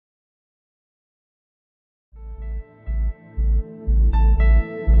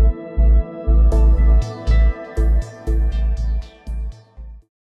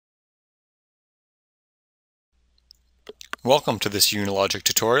Welcome to this UniLogic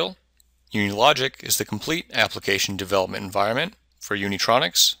tutorial. UniLogic is the complete application development environment for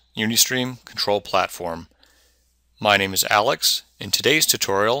Unitronics UniStream control platform. My name is Alex, and today's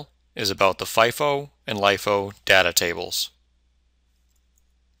tutorial is about the FIFO and LIFO data tables.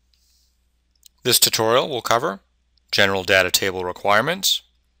 This tutorial will cover general data table requirements,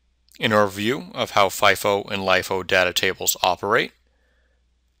 an overview of how FIFO and LIFO data tables operate,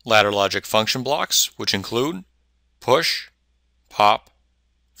 ladder logic function blocks, which include push, pop,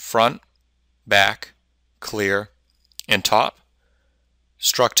 front, back, clear, and top,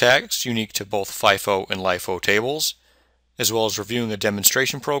 struct tags unique to both FIFO and LIFO tables, as well as reviewing a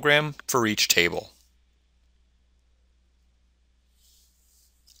demonstration program for each table.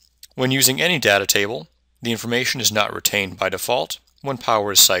 When using any data table, the information is not retained by default when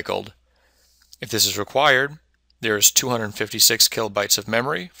power is cycled. If this is required, there is 256 kilobytes of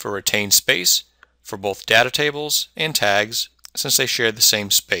memory for retained space for both data tables and tags, since they share the same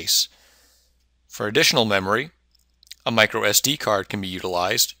space. For additional memory, a micro SD card can be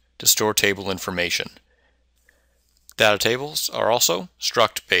utilized to store table information. Data tables are also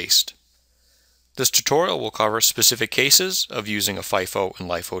struct-based. This tutorial will cover specific cases of using a FIFO and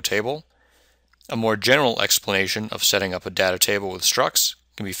LIFO table. A more general explanation of setting up a data table with structs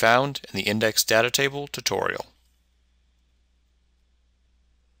can be found in the index data table tutorial.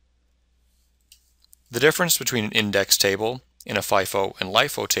 The difference between an index table and a FIFO and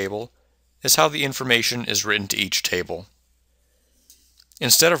LIFO table is how the information is written to each table.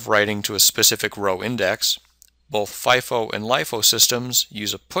 Instead of writing to a specific row index, both FIFO and LIFO systems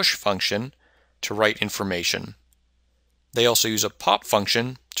use a push function to write information. They also use a pop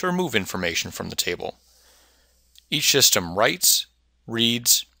function to remove information from the table. Each system writes,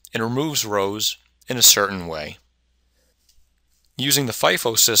 reads, and removes rows in a certain way. Using the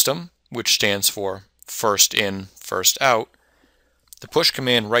FIFO system, which stands for first in, first out, the push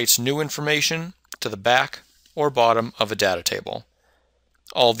command writes new information to the back or bottom of a data table.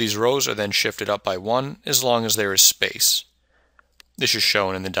 All of these rows are then shifted up by one as long as there is space. This is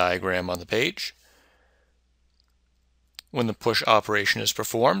shown in the diagram on the page. When the push operation is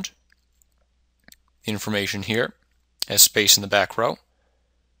performed, the information here has space in the back row,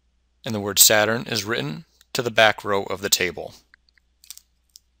 and the word Saturn is written to the back row of the table.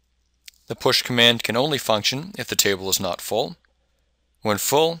 The push command can only function if the table is not full. When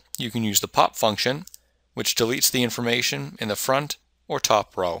full, you can use the pop function, which deletes the information in the front or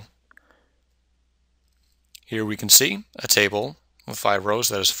top row. Here we can see a table with 5 rows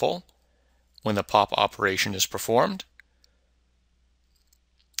that is full. When the pop operation is performed,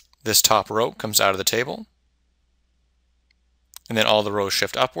 this top row comes out of the table, and then all the rows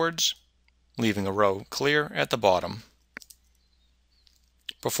shift upwards, leaving a row clear at the bottom.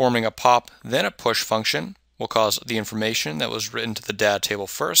 Performing a pop, then a push function will cause the information that was written to the data table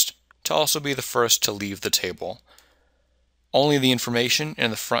first to also be the first to leave the table. Only the information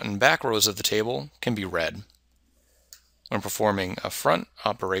in the front and back rows of the table can be read. When performing a front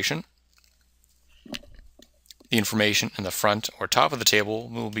operation, the information in the front or top of the table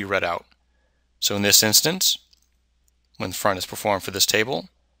will be read out. So in this instance, when the front is performed for this table,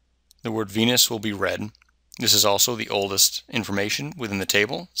 the word Venus will be read. This is also the oldest information within the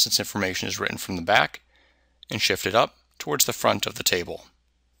table, since information is written from the back and shifted up towards the front of the table.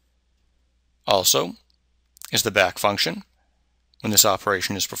 Also is the back function. When this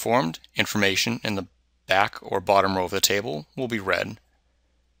operation is performed, information in the back or bottom row of the table will be read.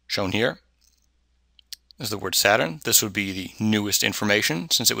 Shown here is the word Saturn. This would be the newest information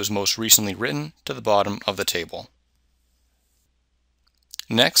since it was most recently written to the bottom of the table.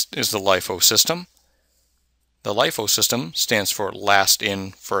 Next is the LIFO system. The LIFO system stands for last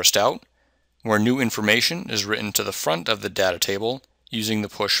in, first out, where new information is written to the front of the data table using the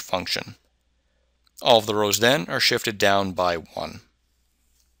push function. All of the rows then are shifted down by 1.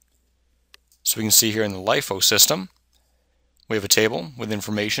 So we can see here in the LIFO system, we have a table with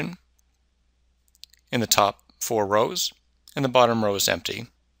information in the top 4 rows, and the bottom row is empty.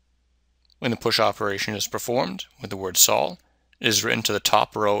 When the push operation is performed with the word sol, it is written to the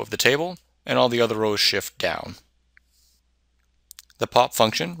top row of the table, and all the other rows shift down. The pop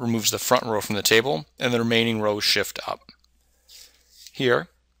function removes the front row from the table, and the remaining rows shift up. Here,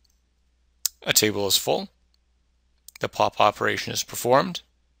 a table is full. The pop operation is performed.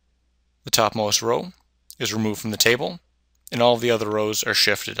 The topmost row is removed from the table, and all of the other rows are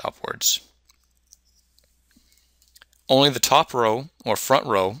shifted upwards. Only the top row or front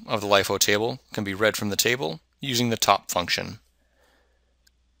row of the LIFO table can be read from the table using the top function.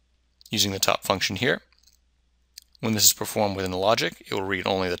 Using the top function here, when this is performed within the logic, it will read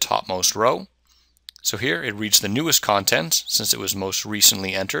only the topmost row, So here it reads the newest contents since it was most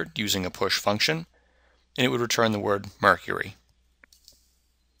recently entered using a push function, and it would return the word Mercury.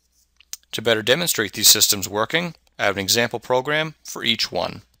 To better demonstrate these systems working, I have an example program for each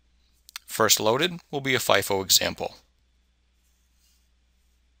one. First loaded will be a FIFO example.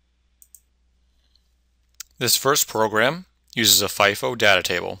 This first program uses a FIFO data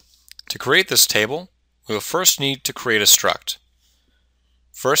table. To create this table, we will first need to create a struct.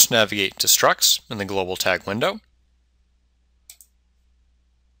 First, navigate to Structs in the Global Tag window.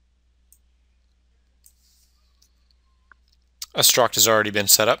 A struct has already been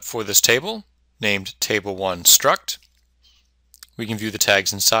set up for this table, named Table1 Struct. We can view the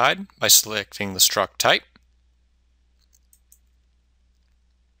tags inside by selecting the struct type.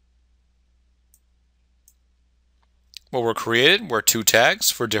 What were created were two tags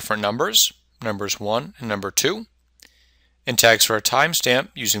for different numbers, numbers 1 and number 2, and tags for a timestamp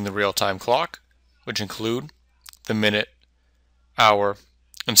using the real-time clock, which include the minute, hour,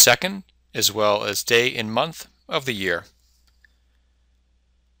 and second, as well as day and month of the year.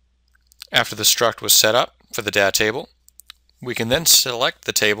 After the struct was set up for the data table, we can then select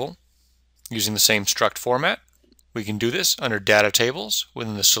the table using the same struct format. We can do this under Data Tables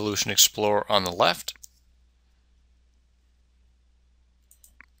within the Solution Explorer on the left.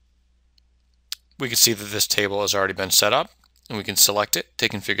 We can see that this table has already been set up, and we can select it to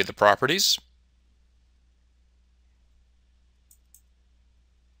configure the properties.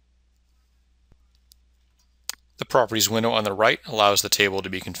 The Properties window on the right allows the table to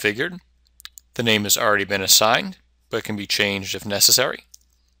be configured. The name has already been assigned, but can be changed if necessary.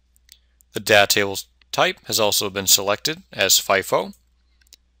 The data table's type has also been selected as FIFO.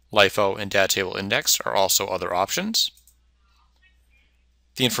 LIFO and data table index are also other options.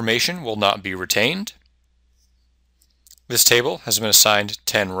 The information will not be retained. This table has been assigned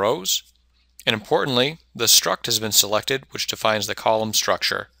 10 rows, and importantly, the struct has been selected, which defines the column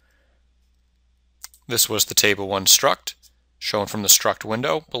structure. This was the Table1 struct, shown from the struct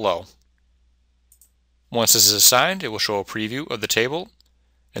window below. Once this is assigned, it will show a preview of the table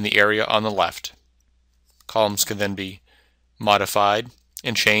in the area on the left. Columns can then be modified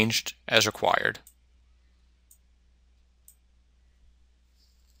and changed as required.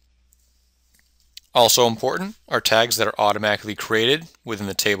 Also important are tags that are automatically created within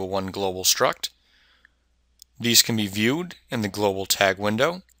the Table1 global struct. These can be viewed in the global tag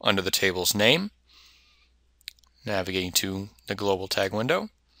window under the table's name. Navigating to the global tag window,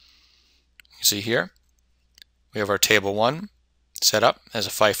 you see here we have our Table1 set up as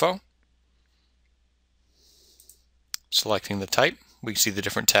a FIFO. Selecting the type, we see the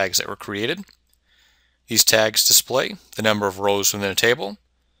different tags that were created. These tags display the number of rows within a table,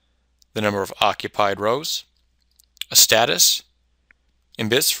 the number of occupied rows, a status, and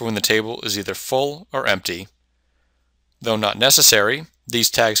bits for when the table is either full or empty. Though not necessary,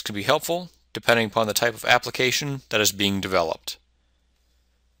 these tags can be helpful depending upon the type of application that is being developed.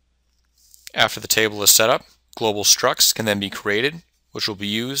 After the table is set up, global structs can then be created, which will be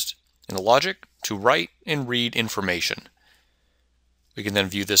used in the logic to write and read information. We can then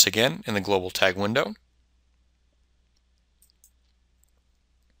view this again in the global tag window.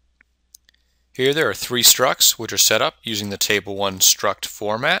 Here there are 3 structs which are set up using the Table1 struct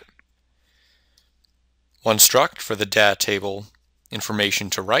format. One struct for the data table information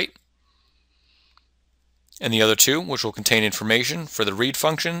to write, and the other 2 which will contain information for the read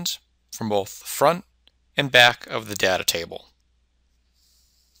functions from both the front and back of the data table.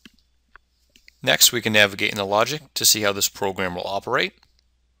 Next, we can navigate in the logic to see how this program will operate.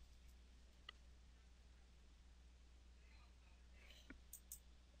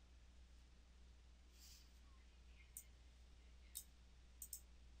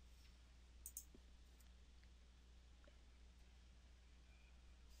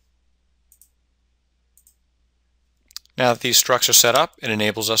 Now that these structs are set up, it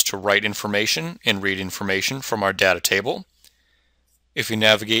enables us to write information and read information from our data table. If we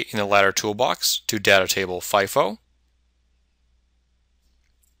navigate in the ladder toolbox to Data Table FIFO,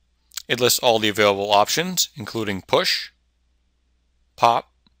 it lists all the available options, including push,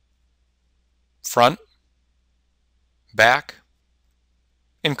 pop, front, back,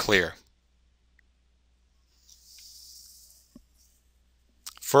 and clear.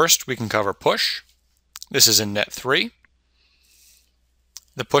 First, we can cover push. This is in Net 3.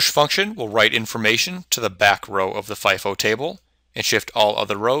 The push function will write information to the back row of the FIFO table and shift all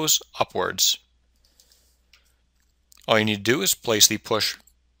other rows upwards. All you need to do is place the push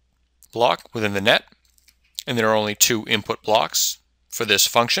block within the net, and there are only 2 input blocks for this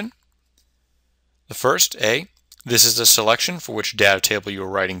function. The first, A, this is the selection for which data table you are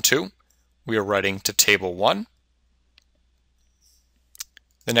writing to. we are writing to table 1.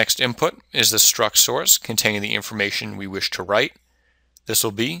 The next input is the struct source containing the information we wish to write. This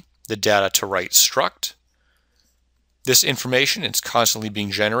will be the data to write struct. This information is constantly being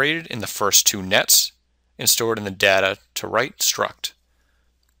generated in the first 2 nets and stored in the data to write struct.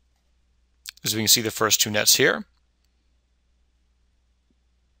 As we can see the first 2 nets here,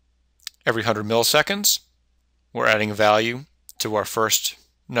 every 100 milliseconds, we're adding a value to our first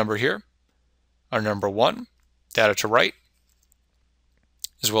number here, our number 1, data to write,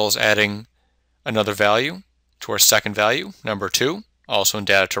 as well as adding another value to our second value, number 2, also in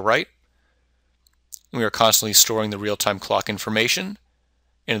data to write. We are constantly storing the real-time clock information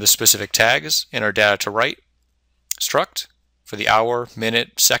into the specific tags in our data to write struct for the hour,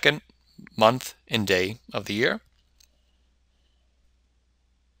 minute, second, month, and day of the year.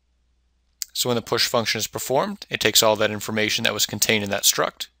 So when the push function is performed, it takes all that information that was contained in that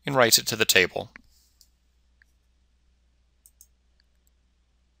struct and writes it to the table.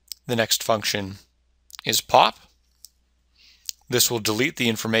 The next function is pop. This will delete the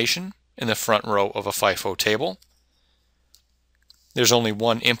information in the front row of a FIFO table. There's only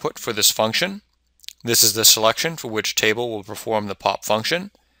one input for this function. This is the selection for which table will perform the pop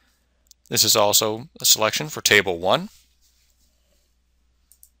function. This is also a selection for table 1.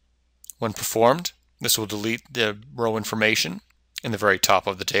 When performed, this will delete the row information in the very top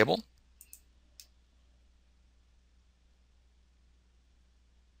of the table.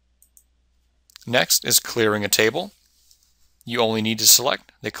 Next is clearing a table. You only need to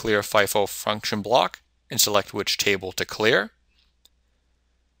select the clear FIFO function block and select which table to clear.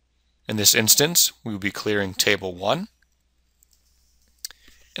 In this instance, we will be clearing table 1.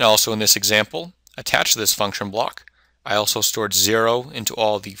 And also in this example, attached to this function block, I also stored 0 into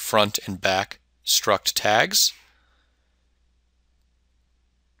all the front and back struct tags.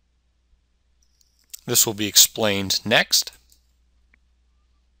 This will be explained next.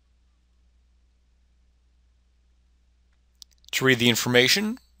 To read the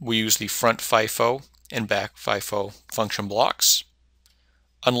information, we use the front FIFO and back FIFO function blocks.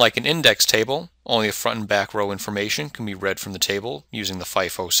 Unlike an index table, only the front and back row information can be read from the table using the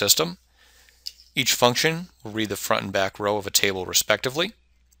FIFO system. Each function will read the front and back row of a table respectively.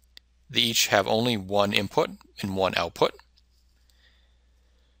 They each have only one input and one output.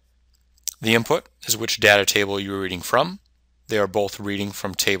 The input is which data table you are reading from. They are both reading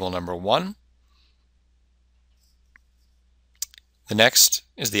from table number 1. The next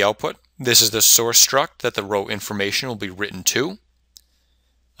is the output. This is the source struct that the row information will be written to.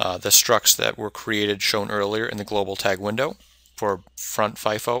 The structs that were created shown earlier in the global tag window for front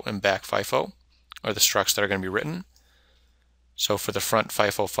FIFO and back FIFO are the structs that are going to be written. So for the front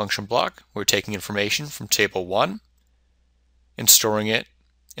FIFO function block, we're taking information from table 1 and storing it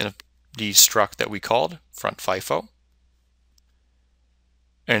in the struct that we called front FIFO.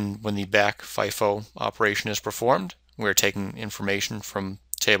 And when the back FIFO operation is performed, we're taking information from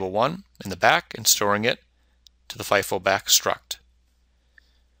table 1 in the back and storing it to the FIFO back struct.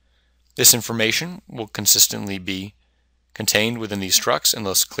 This information will consistently be contained within these structs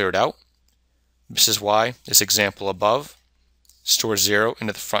unless cleared out. This is why this example above stores 0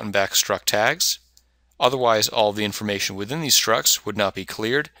 into the front and back struct tags. Otherwise, all the information within these structs would not be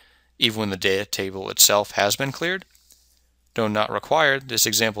cleared, even when the data table itself has been cleared. Though not required, this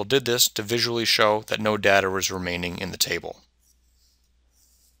example did this to visually show that no data was remaining in the table.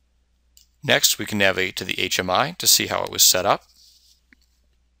 Next, we can navigate to the HMI to see how it was set up.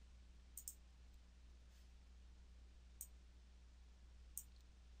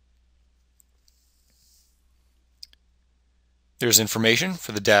 There's information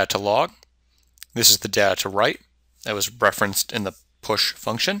for the data to log. This is the data to write that was referenced in the push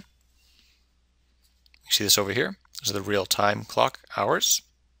function. You see this over here. These are the real-time clock hours,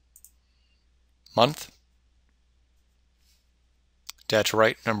 month, data to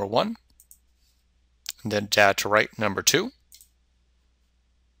write number 1, and then data to write number 2.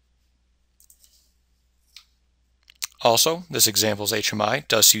 Also, this example's HMI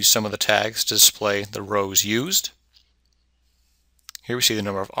does use some of the tags to display the rows used. Here we see the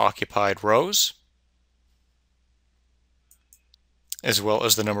number of occupied rows, as well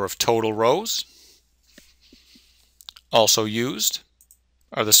as the number of total rows. Also used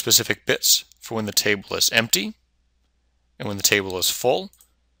are the specific bits for when the table is empty and when the table is full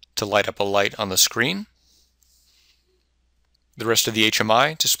to light up a light on the screen. The rest of the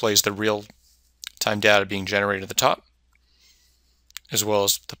HMI displays the real-time data being generated at the top, as well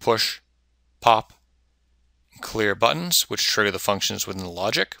as the push, pop, and clear buttons, which trigger the functions within the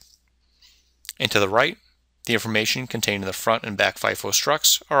logic. And to the right, the information contained in the front and back FIFO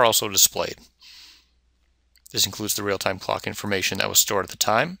structs are also displayed. This includes the real-time clock information that was stored at the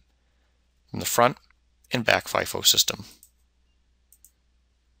time from the front and back FIFO system.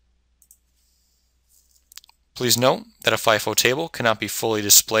 Please note that a FIFO table cannot be fully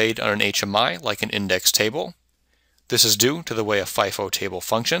displayed on an HMI like an index table. This is due to the way a FIFO table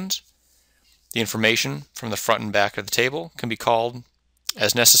functions. The information from the front and back of the table can be called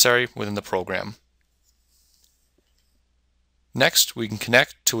as necessary within the program. Next, we can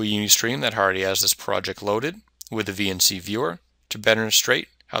connect to a UniStream that already has this project loaded with the VNC viewer to better illustrate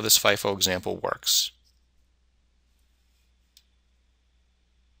how this FIFO example works.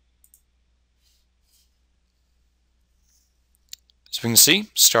 As we can see,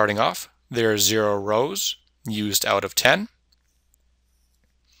 starting off, there are 0 rows used out of 10.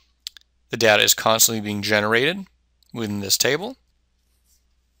 The data is constantly being generated within this table.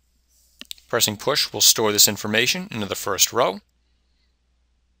 Pressing push will store this information into the first row.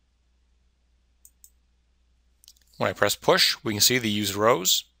 When I press push, we can see the used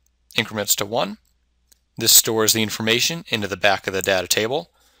rows increments to 1. This stores the information into the back of the data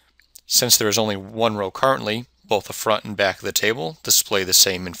table. Since there is only 1 row currently, both the front and back of the table display the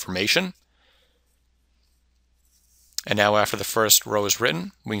same information. And now after the first row is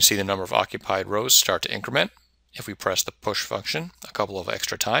written, we can see the number of occupied rows start to increment if we press the push function a couple of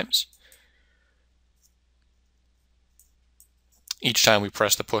extra times. Each time we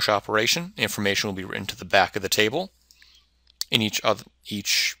press the push operation, information will be written to the back of the table, and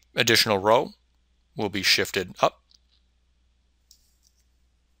each additional row will be shifted up.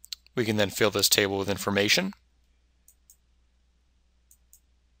 We can then fill this table with information.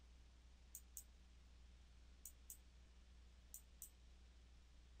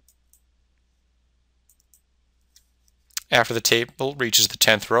 After the table reaches the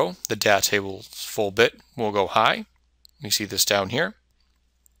 10th row, the data table's full bit will go high. You see this down here.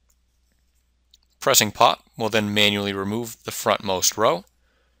 Pressing pop will then manually remove the frontmost row.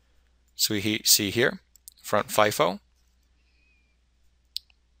 So we see here, front FIFO.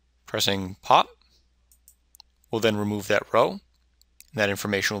 Pressing pop will then remove that row. That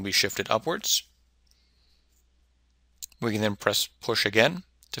information will be shifted upwards. We can then press push again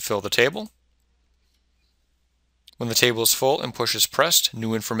to fill the table. When the table is full and push is pressed,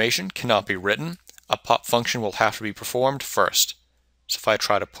 new information cannot be written. A pop function will have to be performed first. So if I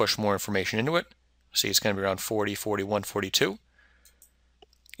try to push more information into it, see it's going to be around 40, 41, 42.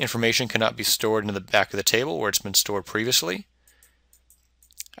 Information cannot be stored into the back of the table where it's been stored previously.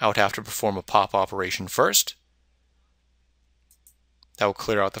 I would have to perform a pop operation first. That will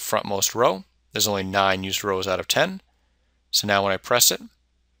clear out the frontmost row. There's only 9 used rows out of 10. So now when I press it,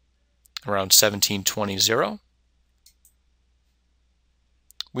 around 1720,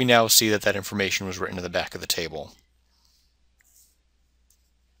 we now see that that information was written to the back of the table.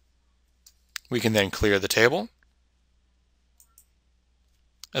 We can then clear the table.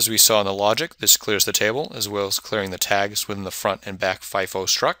 As we saw in the logic, this clears the table as well as clearing the tags within the front and back FIFO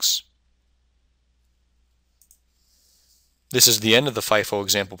structs. This is the end of the FIFO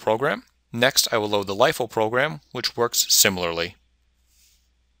example program. Next, I will load the LIFO program, which works similarly.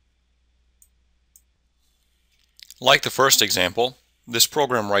 Like the first example, this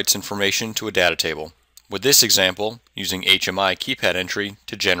program writes information to a data table, with this example using HMI keypad entry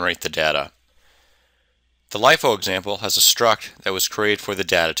to generate the data. The LIFO example has a struct that was created for the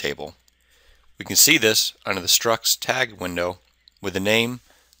data table. We can see this under the structs tag window with the name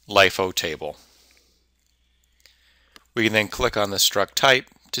LIFO table. We can then click on the struct type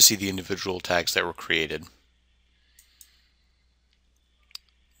to see the individual tags that were created.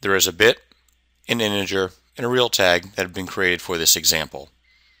 There is a bit, an integer, and a real tag that have been created for this example.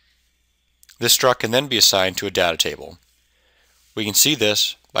 This struct can then be assigned to a data table. We can see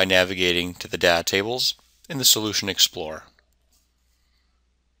this by navigating to the data tables in the Solution Explorer.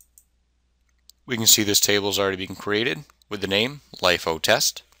 We can see this table is already being created with the name LIFO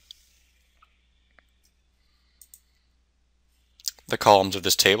test. The columns of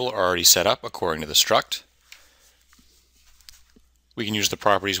this table are already set up according to the struct. We can use the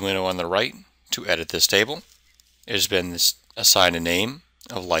Properties window on the right to edit this table. It has been assigned a name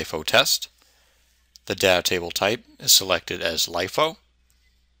of LIFO test. The data table type is selected as LIFO.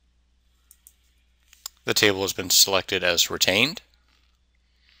 The table has been selected as retained.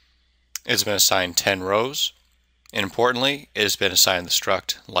 It has been assigned 10 rows. And importantly, it has been assigned the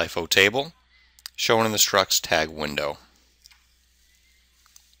struct LIFO table, shown in the structs tag window.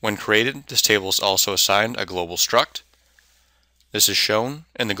 When created, this table is also assigned a global struct. This is shown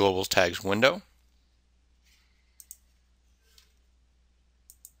in the global tags window.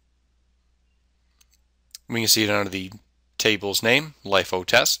 We can see it under the table's name, LIFO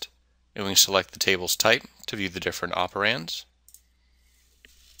test, and we can select the table's type to view the different operands.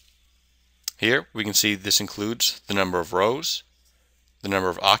 Here we can see this includes the number of rows, the number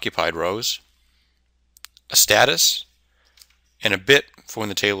of occupied rows, a status, and a bit for when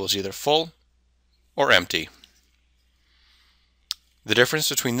the table is either full or empty. The difference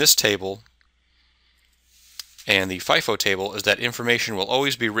between this table and the FIFO table is that information will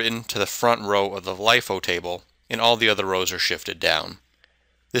always be written to the front row of the LIFO table and all the other rows are shifted down.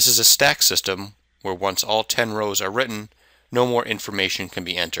 This is a stack system where once all 10 rows are written, no more information can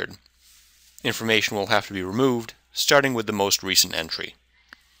be entered. Information will have to be removed, starting with the most recent entry.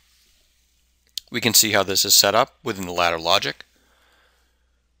 We can see how this is set up within the ladder logic.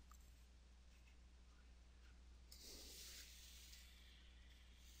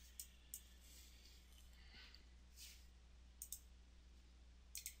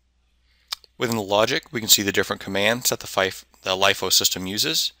 Within the logic, we can see the different commands that the LIFO system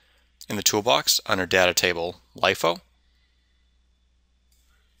uses in the toolbox under Data Table LIFO.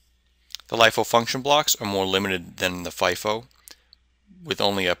 The LIFO function blocks are more limited than the FIFO, with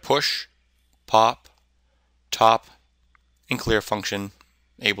only a push, pop, top, and clear function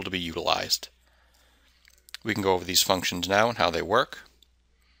able to be utilized. We can go over these functions now and how they work.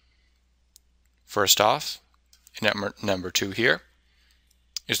 First off, number 2 here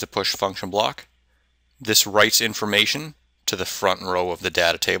is the push function block. This writes information to the front row of the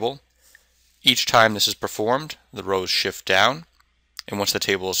data table. Each time this is performed, the rows shift down, and once the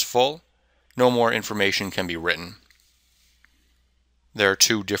table is full, no more information can be written. There are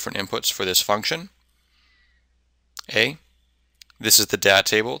 2 different inputs for this function. A, this is the data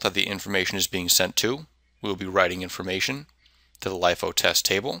table that the information is being sent to. We will be writing information to the LIFO test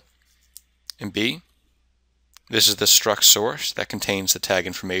table. And B, this is the struct source that contains the tag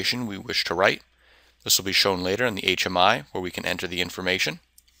information we wish to write. This will be shown later in the HMI where we can enter the information.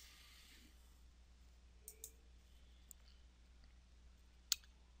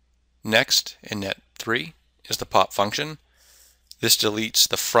 Next, in net 3, is the pop function. This deletes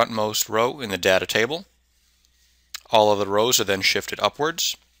the frontmost row in the data table. All of the rows are then shifted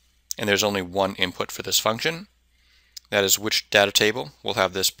upwards, and there's only one input for this function. That is which data table will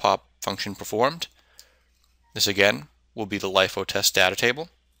have this pop function performed. This again will be the LIFO test data table.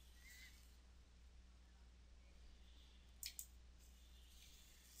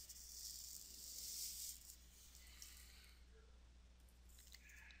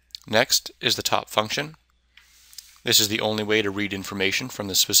 Next is the top function. This is the only way to read information from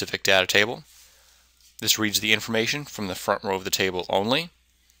the specific data table. This reads the information from the front row of the table only.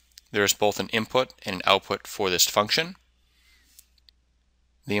 There is both an input and an output for this function.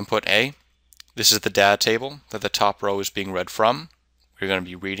 The input A, this is the data table that the top row is being read from. We're going to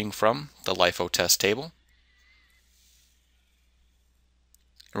be reading from the LIFO test table.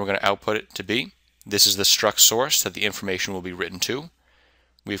 And we're going to output it to B. This is the struct source that the information will be written to.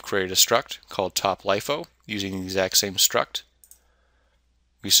 We've created a struct called top LIFO using the exact same struct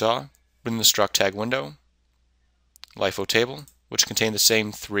we saw within the struct tag window, LIFO table, which contained the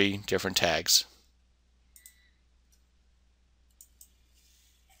same 3 different tags.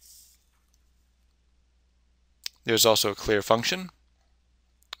 There's also a clear function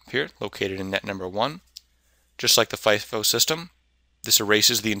here located in net number 1. Just like the FIFO system, this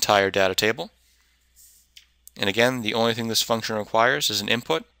erases the entire data table. And again, the only thing this function requires as an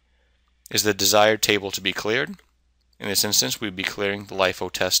input is the desired table to be cleared. In this instance, we'd be clearing the LIFO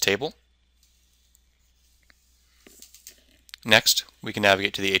test table. Next, we can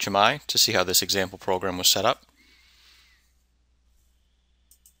navigate to the HMI to see how this example program was set up.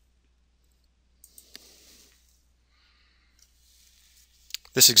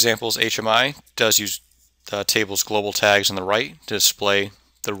 This example's HMI does use the table's global tags on the right to display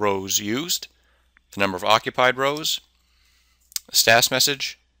the rows used, the number of occupied rows, a status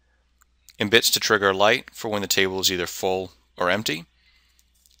message, and bits to trigger a light for when the table is either full or empty.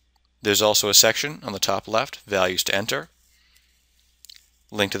 There's also a section on the top left, values to enter,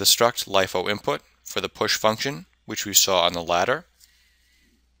 link to the struct LIFO input for the push function, which we saw on the ladder.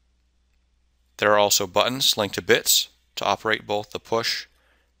 There are also buttons linked to bits to operate both the push,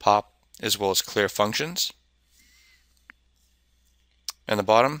 pop, as well as clear functions. At the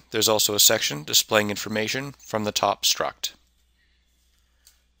bottom, there's also a section displaying information from the top struct.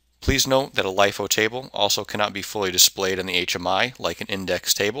 Please note that a LIFO table also cannot be fully displayed in the HMI like an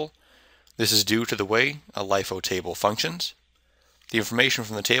index table. This is due to the way a LIFO table functions. The information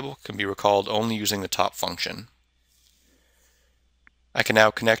from the table can be recalled only using the top function. I can now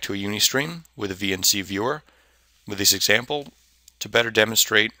connect to a UniStream with a VNC viewer with this example to better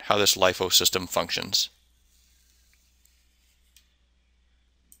demonstrate how this LIFO system functions.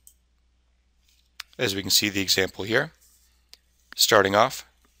 as we can see the example here. Starting off,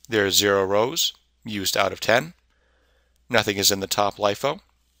 there are 0 rows used out of 10. Nothing is in the top LIFO,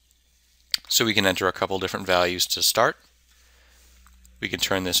 so we can enter a couple different values to start. We can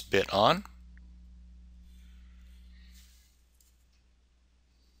turn this bit on.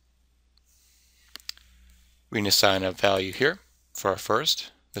 We can assign a value here for our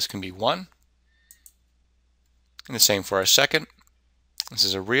first. This can be 1. And the same for our second. This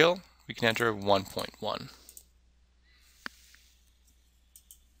is a real. We can enter 1.1.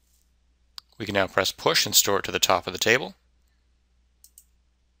 We can now press push and store it to the top of the table.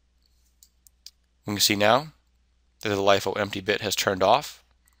 We can see now that the LIFO empty bit has turned off.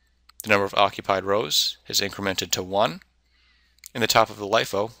 The number of occupied rows has incremented to 1. In the top of the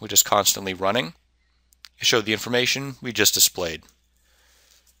LIFO, which is constantly running, it showed the information we just displayed.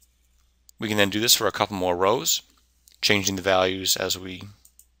 We can then do this for a couple more rows, changing the values as we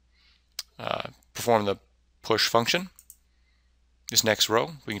perform the push function. This next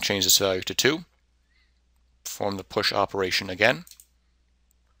row, we can change this value to 2, perform the push operation again.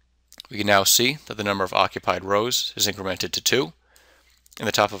 We can now see that the number of occupied rows is incremented to 2, and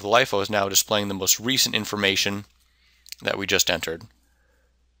the top of the LIFO is now displaying the most recent information that we just entered.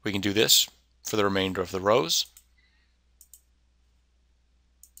 We can do this for the remainder of the rows.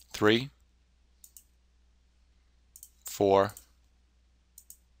 3, 4,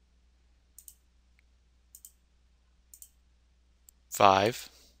 5,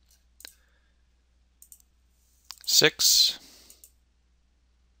 6,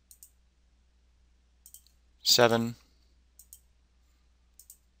 7,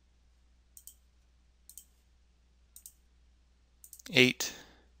 8,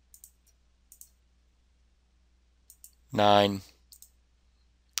 9,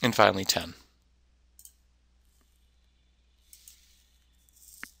 and finally 10.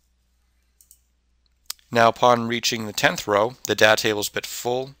 Now upon reaching the 10th row, the data table's bit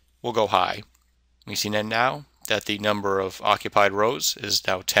full will go high. We see now that the number of occupied rows is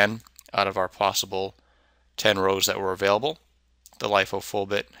now 10 out of our possible 10 rows that were available. The LIFO full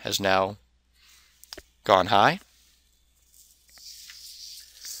bit has now gone high.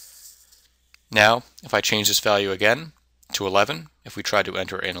 Now, if I change this value again to 11, if we try to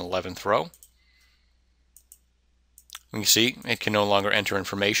enter an 11th row, we can see it can no longer enter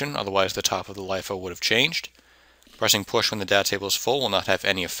information, otherwise the top of the LIFO would have changed. Pressing push when the data table is full will not have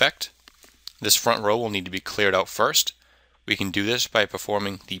any effect. This front row will need to be cleared out first. We can do this by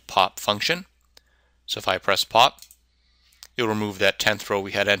performing the pop function. So if I press pop, it will remove that 10th row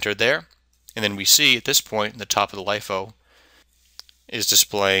we had entered there, and then we see at this point the top of the LIFO is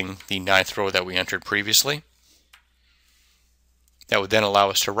displaying the 9th row that we entered previously. That would then allow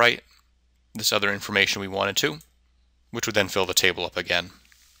us to write this other information we wanted to, which would then fill the table up again.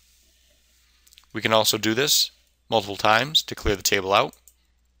 We can also do this multiple times to clear the table out,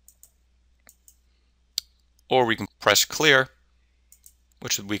 or we can press clear,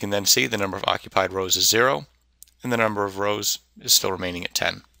 which we can then see the number of occupied rows is 0, and the number of rows is still remaining at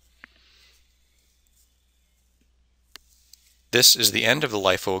 10. This is the end of the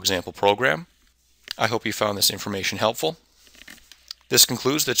LIFO example program. I hope you found this information helpful. This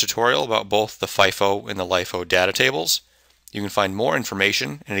concludes the tutorial about both the FIFO and the LIFO data tables. You can find more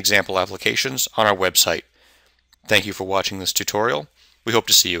information and example applications on our website. Thank you for watching this tutorial. We hope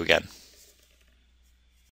to see you again.